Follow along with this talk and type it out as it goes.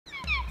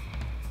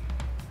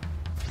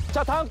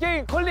자, 다음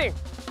게임 컬링.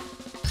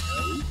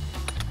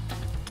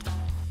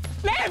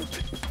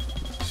 레프트!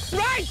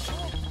 라이트!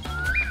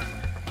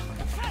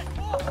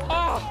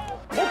 아!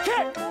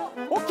 오케이!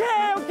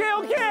 오케이! 오케이!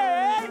 오케이!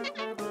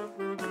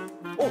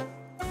 오!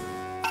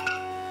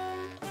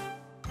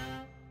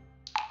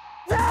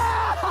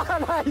 아!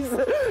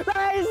 나이스!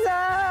 나이스!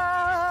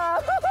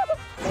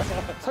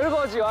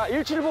 설거지와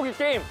일출보기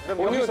게임.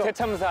 오늘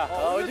대참사.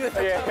 오늘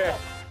대참사. 예.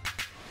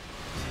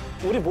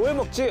 우리 뭐 해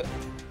먹지?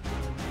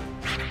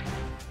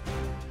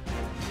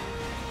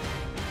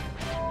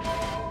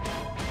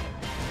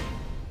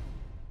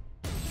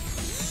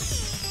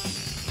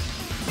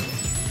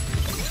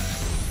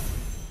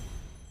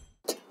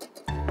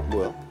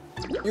 뭐야?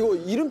 이거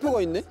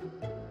이름표가 있네?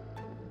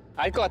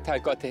 알 것 같아,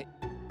 알 것 같아.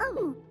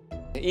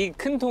 이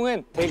큰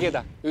통은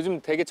대게다.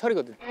 요즘 대게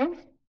철이거든.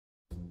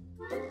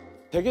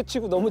 대게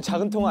치고 너무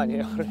작은 통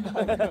아니에요?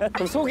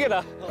 그럼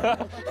소게다.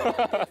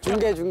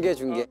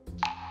 중계.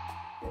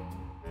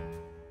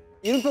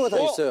 이름표가 다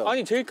있어요.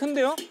 아니, 제일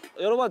큰데요?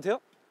 열어봐도 돼요?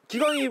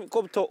 기광이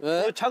거부터.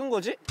 네? 왜 작은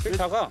거지? 왜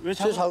작아? 왜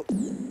작아?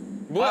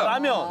 뭐야? 아,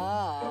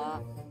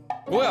 라면.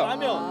 뭐야?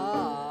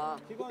 라면.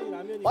 기광이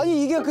라면이.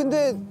 아니 이게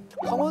근데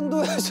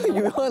강원도에서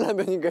유명한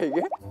라면인가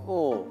이게?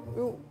 이거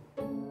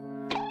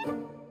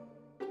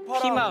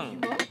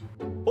희망.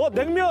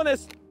 냉면에.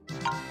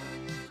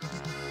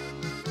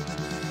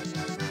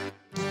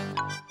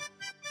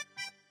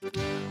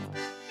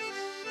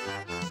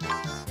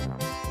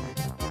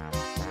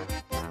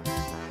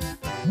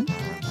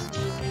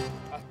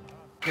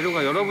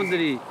 재료가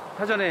여러분들이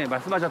사전에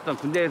말씀하셨던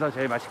군대에서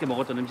제일 맛있게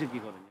먹었던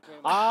음식이거든요.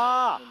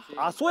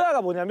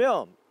 소야가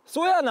뭐냐면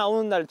소야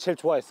나오는 날 제일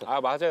좋아했어.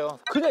 아, 맞아요.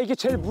 그냥 이게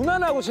제일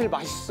무난하고 제일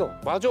맛있어.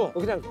 맞아.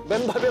 그냥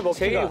맨밥에 먹기가.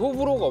 제일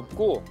호불호가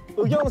없고.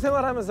 의경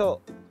생활하면서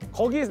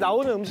거기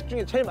나오는 음식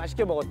중에 제일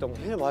맛있게 먹었던 거.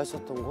 제일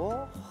맛있었던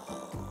거?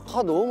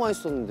 다 너무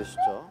맛있었는데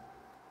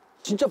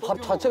진짜 밥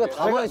자체가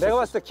다 맛있었어. 내가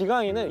봤을 때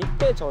기광이는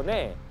이때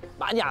전에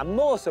많이 안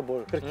먹었어,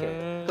 뭘 그렇게.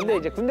 근데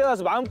이제 군대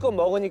가서 마음껏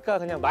먹으니까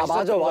그냥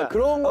맛있었던 거야.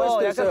 그런 걸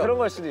수도 있어요. 약간 그런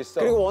걸 수도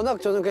있어. 그리고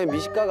워낙 저는 그냥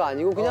미식가가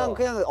아니고 그냥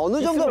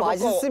어느 정도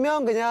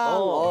맛있으면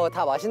그냥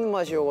다 맛있는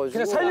맛이어가지고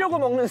그냥 살려고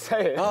먹는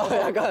스타일.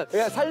 약간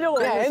그냥 살려고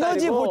먹는 스타일.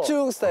 에너지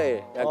보충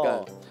스타일.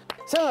 약간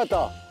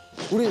생각났다.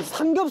 우리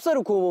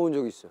삼겹살을 구워 먹은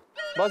적이 있어요.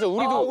 맞아,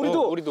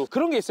 우리도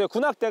그런 게 있어요.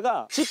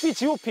 군악대가 GP,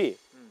 GOP.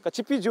 그러니까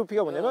GP,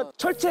 GOP가 뭐냐면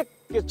철책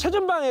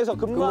최전방에서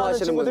근무하는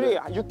친구들이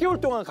 6개월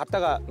동안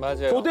갔다가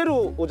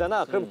교대로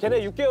오잖아. 그럼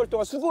걔네 6개월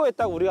동안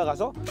수고했다고 우리가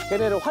가서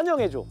걔네를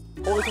환영해줘.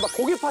 거기서 막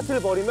고기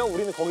파티를 벌이면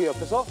우리는 거기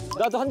옆에서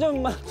나도 한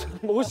점만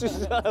먹을 수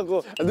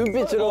있으라고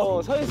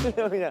눈빛으로 서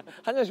있으면 그냥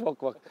한 잔씩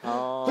먹고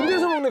막.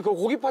 군대에서 먹는 그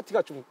고기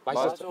파티가 좀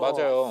맛있었어.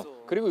 맞아요.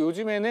 그리고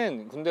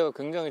요즘에는 군대가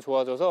굉장히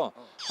좋아져서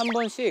한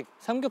번씩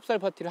삼겹살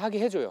파티를 하게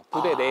해줘요.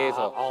 부대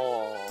내에서.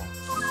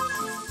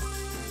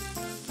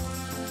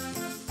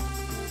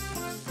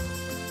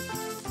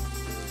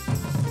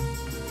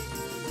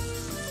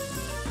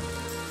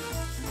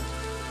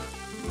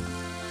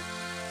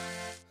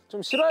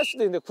 좀 싫어할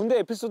수도 있는데 군대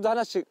에피소드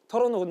하나씩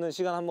털어놓는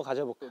시간 한번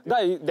가져볼게.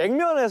 나 이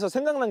냉면에서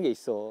생각난 게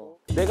있어.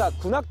 내가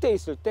군악대에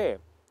있을 때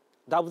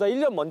나보다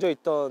 1년 먼저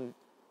있던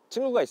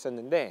친구가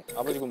있었는데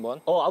아버지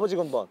군번? 아버지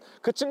군번.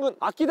 그 친구는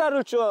악기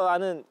다룰 줄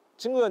아는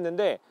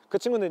친구였는데 그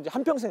친구는 이제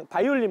한평생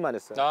바이올린만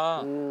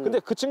했어요. 근데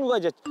그 친구가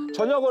이제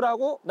전역을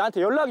하고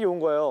나한테 연락이 온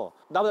거예요.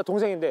 나보다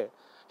동생인데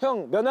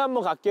형 면회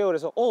한번 갈게요.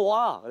 그래서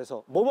와.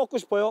 그래서 뭐 먹고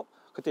싶어요?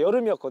 그때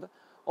여름이었거든.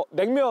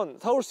 냉면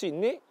사올 수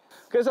있니?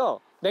 그래서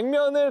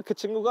냉면을 그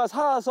친구가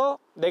사와서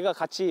내가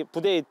같이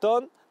부대에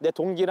있던 내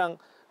동기랑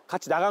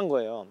같이 나간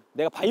거예요.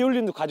 내가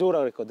바이올린도 가져오라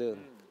그랬거든.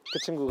 그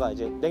친구가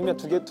이제 냉면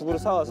두 그릇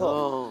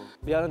사와서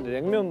미안한데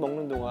냉면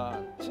먹는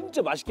동안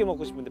진짜 맛있게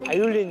먹고 싶은데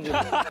바이올린 좀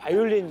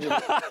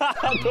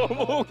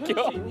너무 웃겨.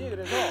 켜줄 수 있니?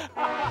 그래서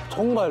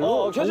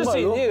정말로? 켜줄 수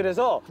있니?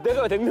 그래서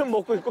내가 냉면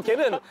먹고 있고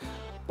걔는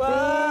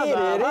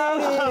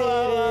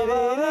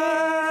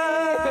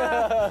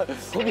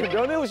거기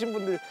면회 오신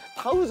분들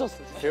다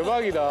웃었어.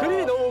 대박이다.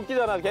 그림이 너무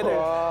웃기잖아. 걔네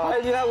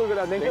바이올린하고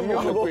그냥 냉면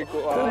먹고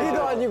있고.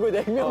 고기도 아니고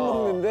냉면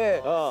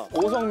먹는데.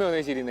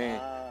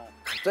 오성면회실이네.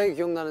 갑자기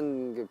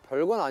기억나는 게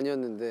별건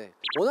아니었는데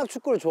워낙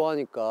축구를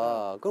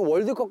좋아하니까 그럼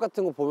월드컵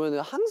같은 거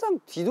보면은 항상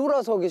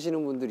뒤돌아서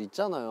계시는 분들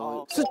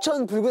있잖아요.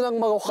 수천 붉은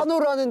악마가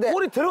환호를 하는데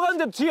골이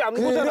들어가는데 뒤에 안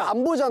보잖아.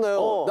 안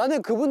보잖아요.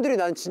 나는 그분들이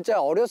난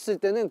진짜 어렸을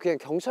때는 그냥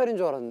경찰인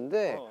줄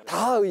알았는데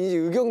다 이제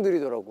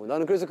의경들이더라고.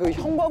 나는 그래서 그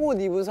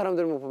형광옷 입은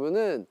사람들만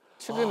보면은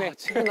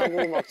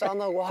치근하고 막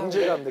짠하고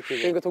동질감 느끼고.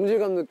 그러니까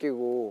동질감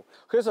느끼고.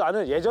 그래서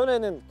나는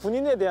예전에는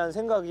군인에 대한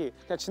생각이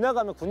그냥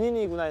지나가면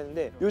군인이구나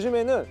했는데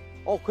요즘에는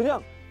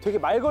그냥 되게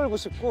말 걸고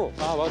싶고.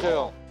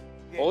 맞아요.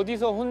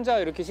 어디서 혼자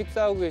이렇게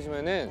식사하고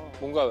계시면은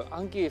뭔가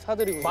한 끼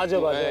사드리고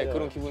싶고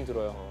그런 기분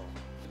들어요.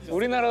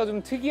 우리나라가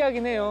좀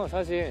특이하긴 해요,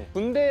 사실.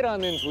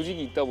 군대라는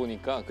조직이 있다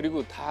보니까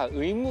그리고 다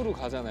의무로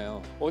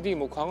가잖아요. 어디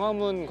뭐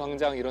광화문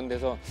광장 이런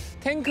데서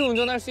탱크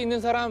운전할 수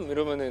있는 사람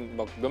이러면은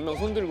막 몇 명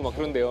손들고 막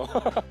그런데요.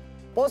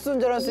 버스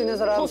운전할 수 있는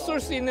사람, 포 쏠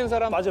수 있는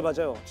사람,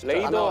 맞아요.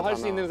 레이더 할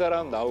수 있는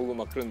사람 나오고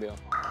막 그런데요.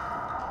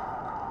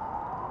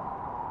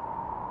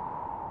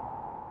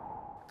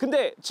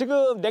 근데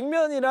지금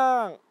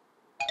냉면이랑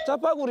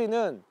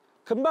짜파구리는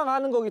금방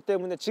하는 거기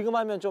때문에 지금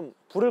하면 좀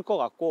부를 것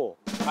같고.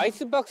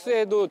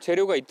 아이스박스에도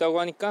재료가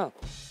있다고 하니까.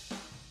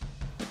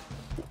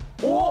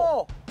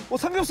 오! 오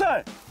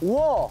삼겹살!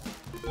 우와!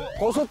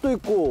 버섯도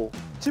있고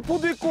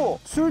지포도 있고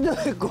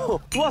술도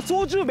있고. 와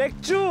소주,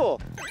 맥주!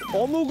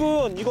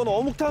 어묵은 이건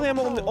어묵탕 해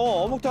먹으면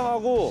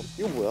어묵탕하고.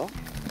 이거 뭐야?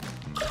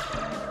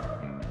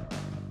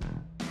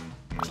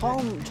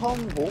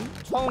 처음 봄?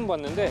 처음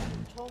봤는데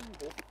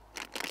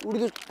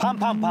우리도 밤.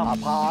 아,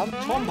 밤?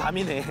 처음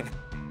밤이네.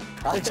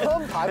 아,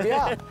 처음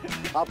밤이야?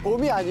 아,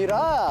 봄이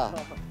아니라?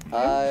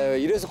 아유,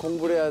 이래서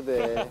공부를 해야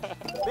돼.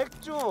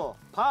 맥주,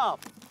 밥.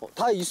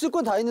 다 있을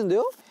건 다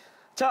있는데요?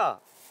 자,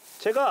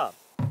 제가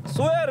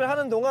소야를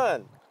하는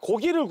동안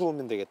고기를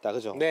구우면 되겠다,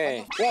 그죠?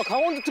 네. 와,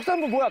 강원도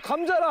특산물 뭐야?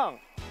 감자랑.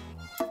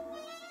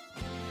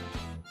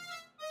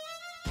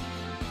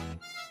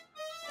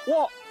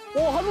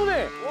 와,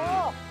 한우네.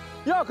 와.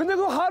 야, 근데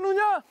그거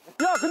한우냐?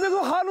 야, 근데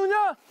그거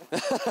한우냐?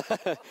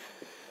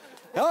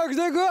 야,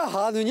 근데 그거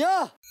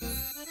한우냐?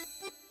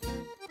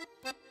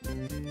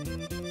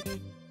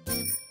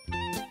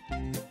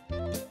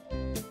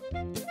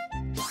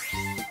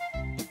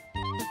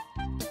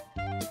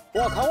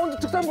 와, 강원도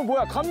특산물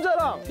뭐야?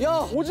 감자랑. 야,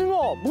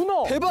 오징어,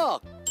 문어.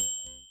 대박!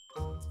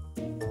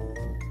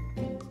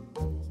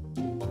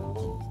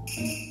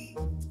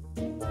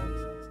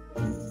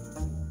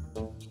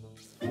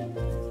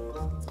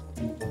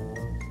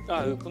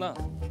 아, 여기 있구나.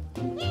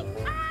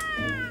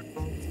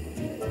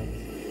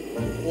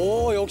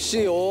 오,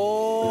 역시,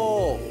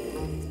 오.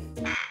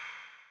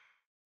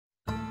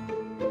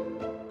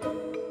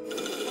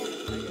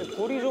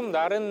 불이 좀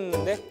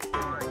나른데?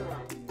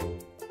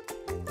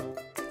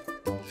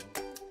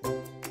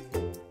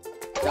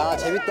 야,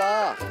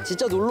 재밌다.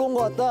 진짜 놀러 온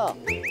것 같다.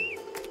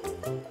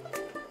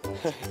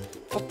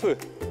 퍼플.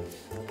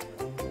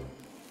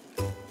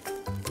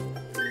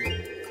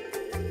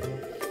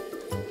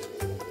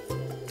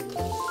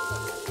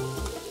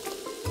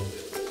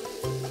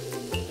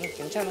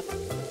 괜찮아.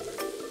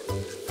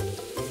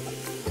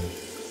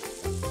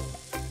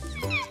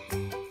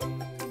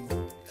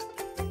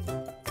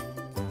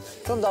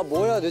 그럼 나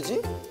뭐 해야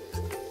되지?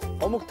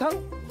 어묵탕?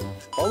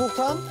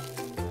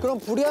 어묵탕? 그럼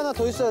불이 하나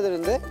더 있어야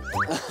되는데?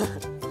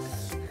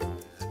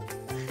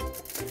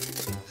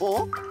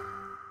 어?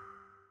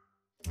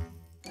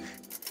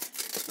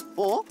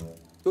 어?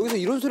 여기서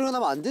이런 소리가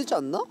나면 안 되지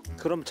않나?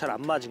 그럼 잘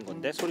안 맞은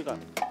건데, 소리가.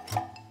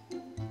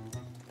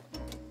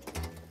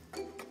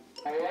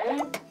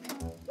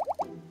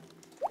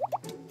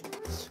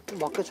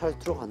 맞게 잘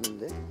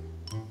들어갔는데?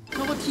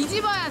 저거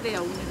뒤집어야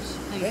돼요, 오늘 씨.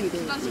 네,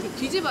 주간식을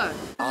뒤집어야 돼.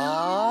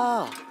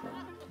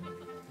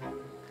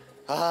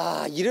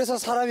 이래서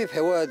사람이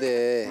배워야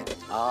돼.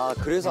 아,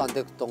 그래서 안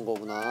됐던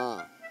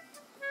거구나.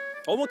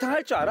 어묵탕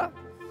할 줄 알아?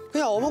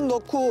 그냥 어묵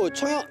넣고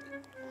좀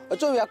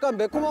약간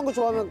매콤한 거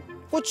좋아하면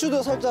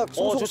고추도 살짝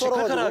쏙쏙 좋지,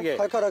 썰어가지고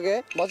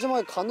칼칼하게.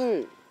 마지막에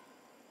간을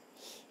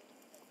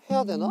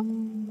해야 되나?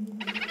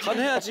 간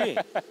해야지.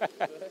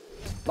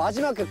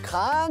 마지막 그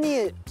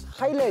간이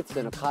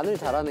하이라이트잖아. 간을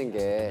잘하는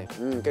게.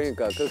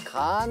 그러니까 그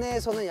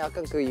간에서는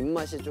약간 그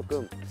입맛이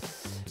조금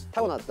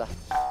타고났다.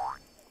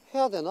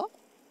 해야 되나?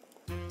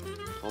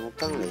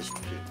 어묵탕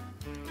레시피.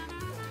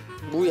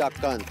 무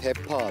약간,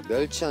 대파,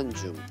 멸치 한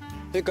줌.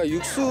 그러니까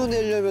육수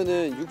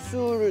내려면은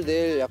육수를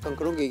낼 약간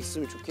그런 게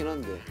있으면 좋긴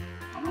한데.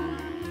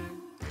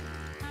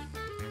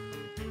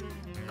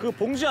 그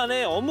봉지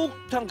안에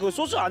어묵탕 그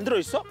소스 안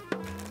들어있어?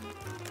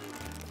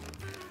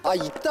 아,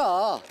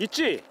 있다.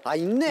 있지? 아,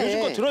 있네.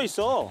 요즘 거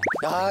들어있어.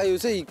 야,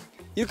 요새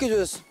이렇게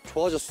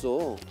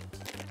좋아졌어.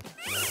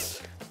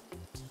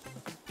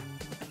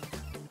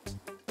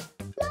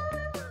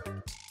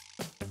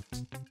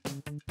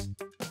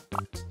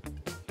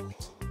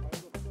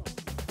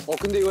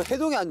 근데 이거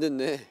해동이 안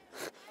됐네.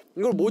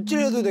 이걸 못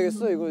찔려도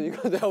되겠어, 이거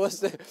내가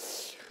봤을 때.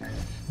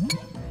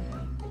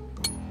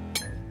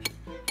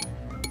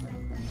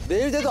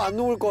 내일 돼도 안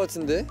녹을 것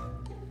같은데?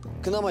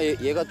 그나마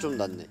얘가 좀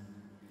낫네.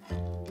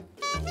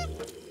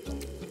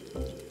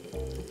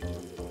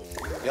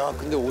 야,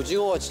 근데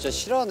오징어가 진짜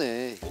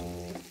실하네.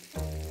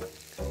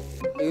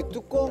 이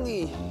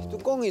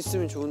뚜껑이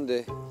있으면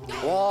좋은데.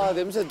 와,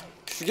 냄새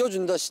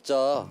죽여준다,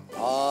 진짜.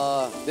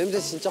 아, 냄새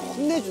진짜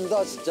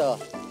혼내준다, 진짜.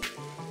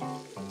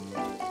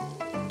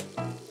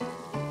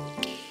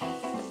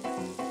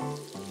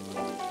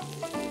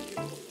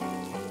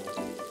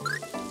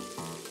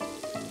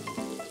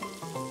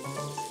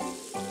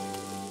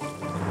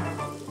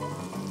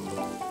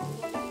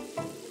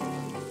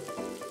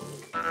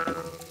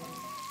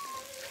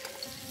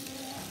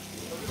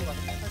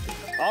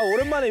 아,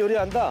 오랜만에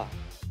요리한다.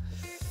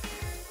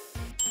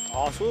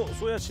 아,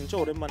 소야 진짜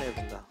오랜만에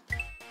해본다.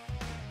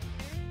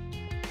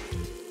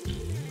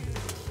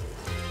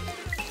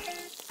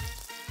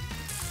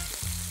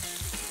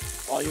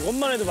 아,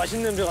 이것만 해도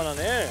맛있는 냄새가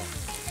나네.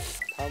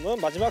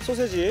 다음은 마지막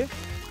소세지.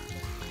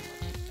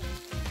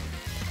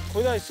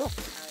 거의 다 있어.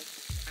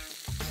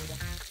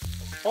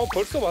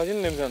 벌써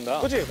맛있는 냄새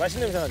난다. 그치?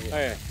 맛있는 냄새 나지?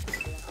 네.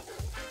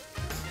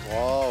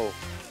 와우.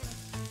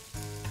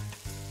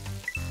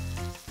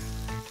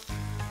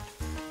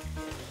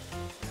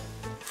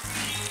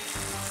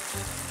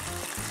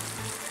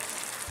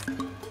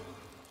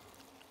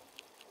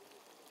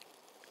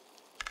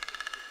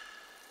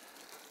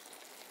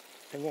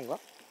 된 건가?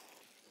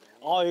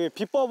 아, 이게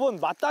비법은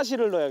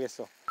맛다시를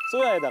넣어야겠어.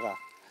 소야에다가.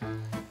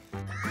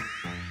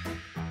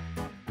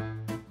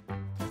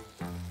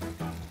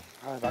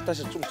 아,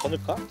 맛다시 좀 더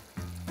넣을까?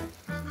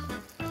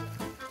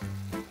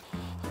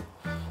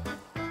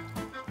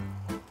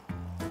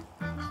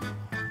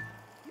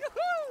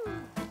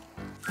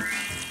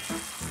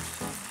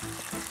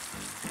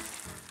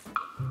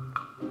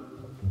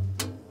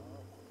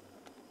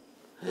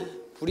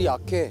 불이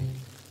약해.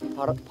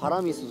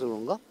 바람이 있어서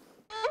그런가?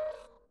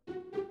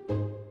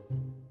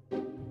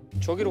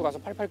 저기로 가서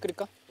팔팔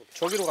끓일까?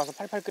 저기로 가서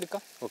팔팔 끓일까?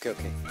 오케이.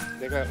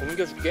 내가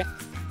옮겨줄게.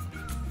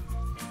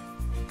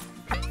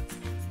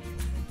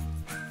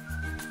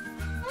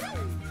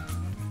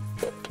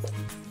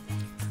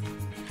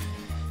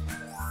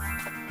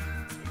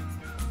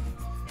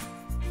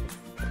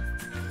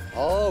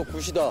 아,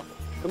 굿이다.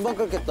 금방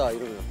끓겠다,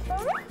 이러면.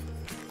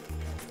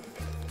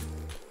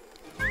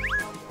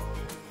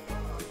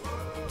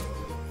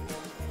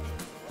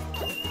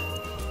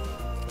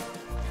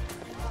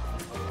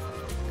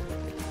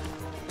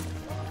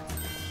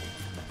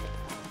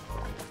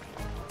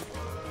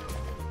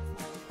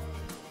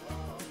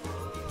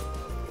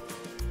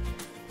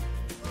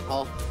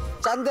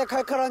 짠데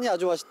칼칼하니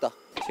아주 맛있다.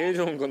 제일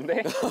좋은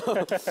건데?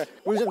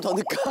 물 좀 더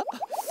넣을까?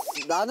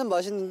 나는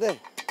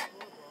맛있는데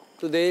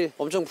또 내일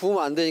엄청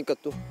부으면 안 되니까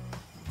또.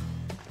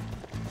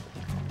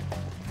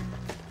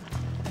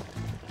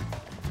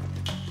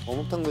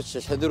 어묵탕도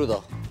진짜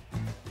제대로다.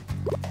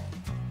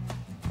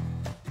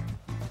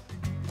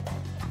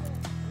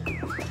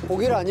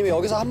 고기를 아니면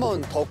여기서 한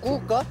번 더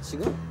구울까?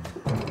 지금?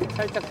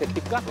 살짝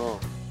데필까?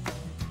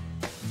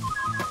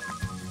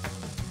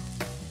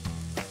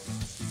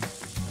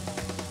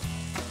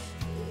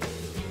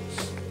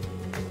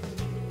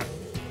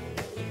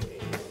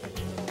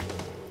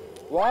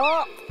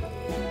 와!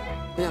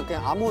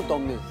 그냥 아무것도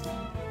없는.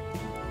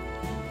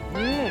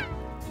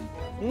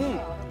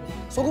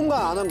 소금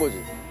간 안 한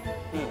거지?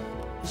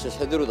 진짜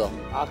제대로다.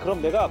 아,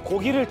 그럼 내가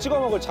고기를 찍어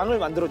먹을 장을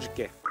만들어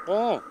줄게.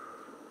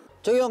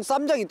 저기 형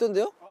쌈장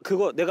있던데요?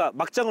 그거 내가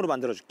막장으로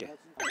만들어 줄게.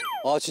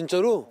 아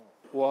진짜로?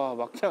 와,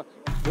 막창.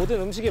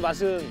 모든 음식의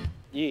맛은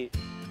이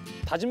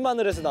다진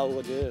마늘에서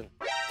나오거든.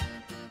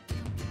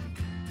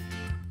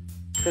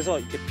 그래서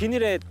이렇게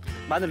비닐에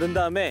마늘 넣은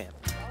다음에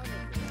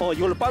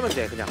이걸로 빠면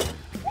돼, 그냥.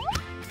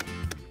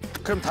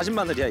 그럼 다진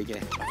마늘이야, 이게.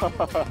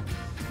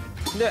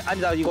 근데 아니,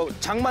 나 이거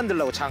장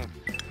만들려고, 장.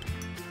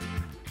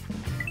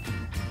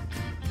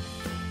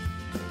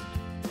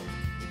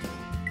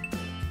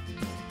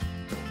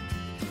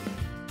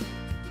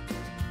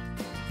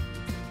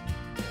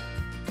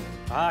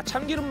 아,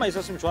 참기름만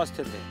있었으면 좋았을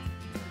텐데.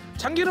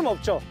 참기름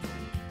없죠?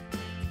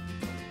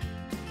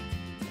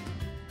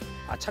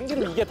 아,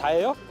 참기름 이게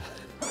다예요?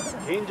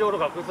 개인적으로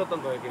갖고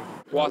있었던 거야, 이게.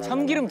 와,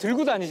 참기름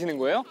들고 다니시는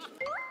거예요?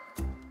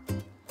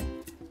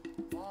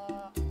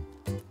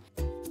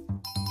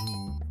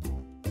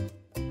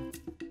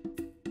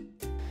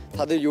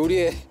 다들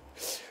요리에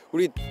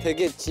우리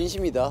되게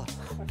진심이다.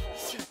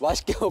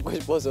 맛있게 먹고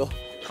싶어서.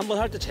 한번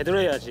할 때 제대로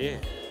해야지.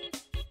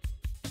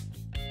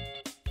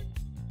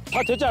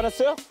 다 되지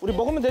않았어요? 우리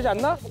먹으면 되지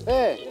않나?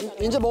 네,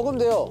 이제 먹으면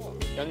돼요.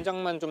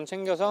 연장만 좀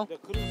챙겨서. 네,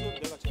 그릇은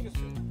내가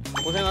챙겼어요.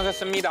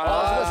 고생하셨습니다.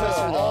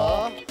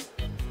 수고하셨습니다.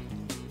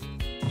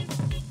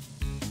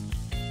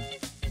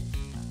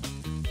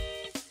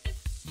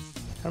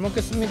 잘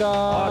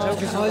먹겠습니다. 잘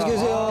먹겠습니다. 맛있게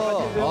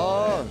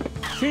드세요.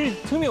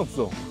 쉴 틈이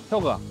없어,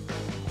 혀가.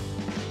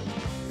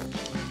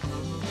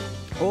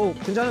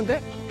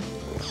 괜찮은데?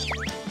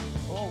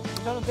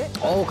 괜찮은데?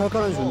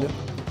 칼칼하니 좋네.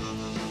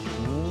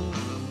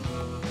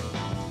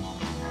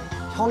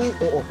 형이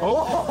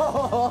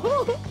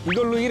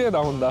이걸로 1회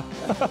나온다.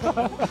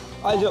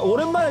 아, 이제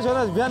오랜만에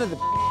전화해서 미안한데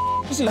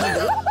혹시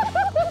있는데?